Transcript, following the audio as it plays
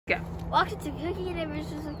Go. Welcome to Cooking and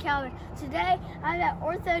Adventures with Calvin. Today, I'm at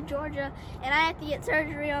Ortho, Georgia, and I have to get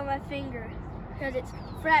surgery on my finger because it's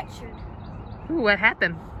fractured. Ooh, what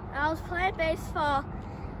happened? I was playing baseball,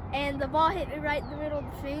 and the ball hit me right in the middle of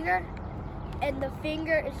the finger, and the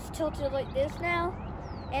finger is tilted like this now,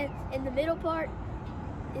 and in the middle part,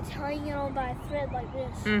 it's hanging on by a thread like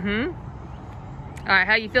this. Mm-hmm. All right,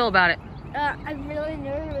 how you feel about it? I'm really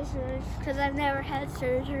nervous because I've never had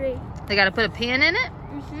surgery. They got to put a pin in it?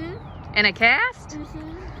 Mm-hmm. And a cast?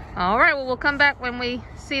 Mm-hmm. All right, well, we'll come back when we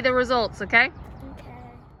see the results, okay?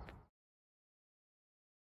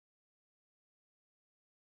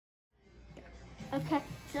 Okay,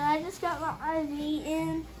 so I just got my IV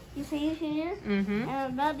in. You see it here? Mm-hmm. And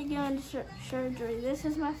I'm about to go into surgery. This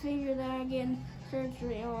is my finger that I'm getting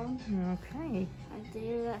surgery on. Okay. Right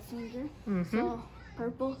there, that finger. Mm-hmm. So,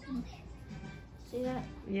 purple. See that?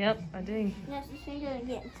 Yep, I do. That's the finger I'm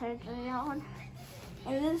getting surgery on.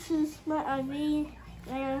 And this is my IV.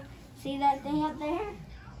 There. See that thing up there?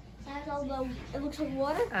 That's all the, it looks like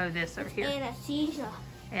water. Oh, this over here. Anesthesia.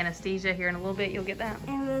 Anesthesia here in a little bit, you'll get that.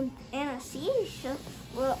 And then anesthesia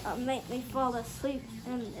will make me fall asleep.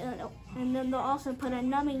 And then they'll also put a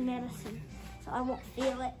numbing medicine, so I won't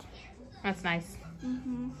feel it. That's nice.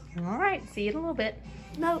 Mm-hmm. All right, see you in a little bit.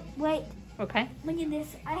 No, wait. Okay. Look at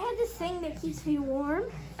this. I have this thing that keeps me warm.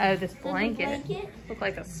 Oh, this blanket. Blanket. Look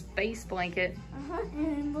like a space blanket. Uh-huh.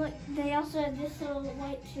 And look, they also have this little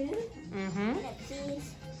white tube. Mm-hmm. And it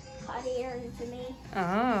sees hot air into me.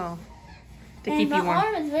 Oh. To And keep you warm. my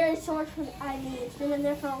arm is very sore from the IV. It's been in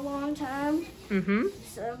there for a long time. Mm-hmm.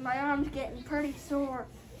 So my arm's getting pretty sore.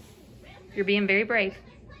 You're being very brave.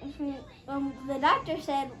 The doctor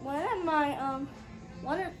said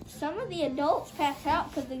some of the adults pass out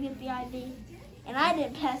because they get the IV, and I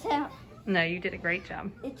didn't pass out. No, you did a great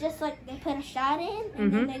job. It's just like they put a shot in,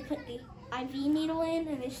 and then they put the IV needle in,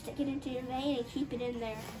 and they stick it into your vein and keep it in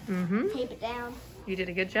there. Mm-hmm. Tape it down. You did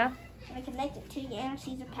a good job. And I connect it to the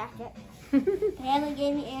anesthesia packet. They haven't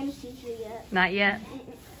gave me anesthesia yet. Not yet.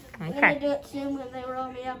 They're Okay. gonna do it soon when they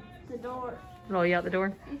roll me out the door. Roll you out the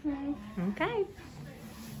door. Mm-hmm. Okay.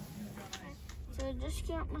 So I just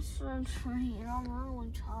got my surgery, and I'm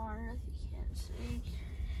really tired, if you can't see,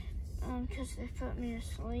 because they put me to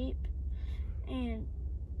sleep. And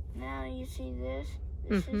now you see this.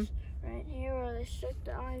 This is right here where they stuck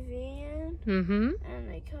the IV in, and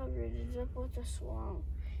they covered it up with a swab.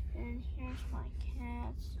 And here's my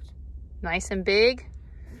cast. Nice and big.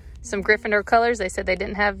 Some Gryffindor colors. They said they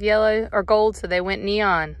didn't have yellow or gold, so they went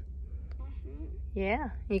neon. Yeah.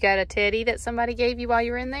 You got a teddy that somebody gave you while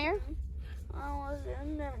you were in there? I was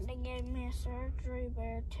in there. They gave me a surgery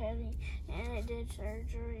bear teddy, and it did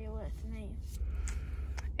surgery with me.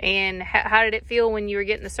 And how did it feel when you were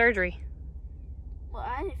getting the surgery? Well,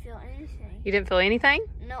 I didn't feel anything. You didn't feel anything?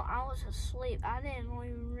 No, I was asleep. I didn't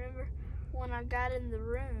even remember when I got in the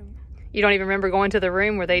room. You don't even remember going to the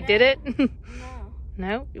room where they did it? No.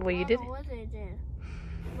 No? Well, you did. I don't know what they did.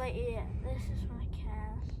 But yeah, this is my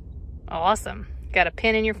cast. Awesome. Got a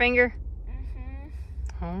pin in your finger?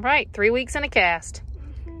 All right, 3 weeks in a cast.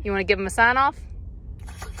 You want to give them a sign off?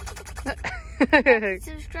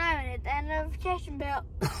 Subscribe and hit that notification bell.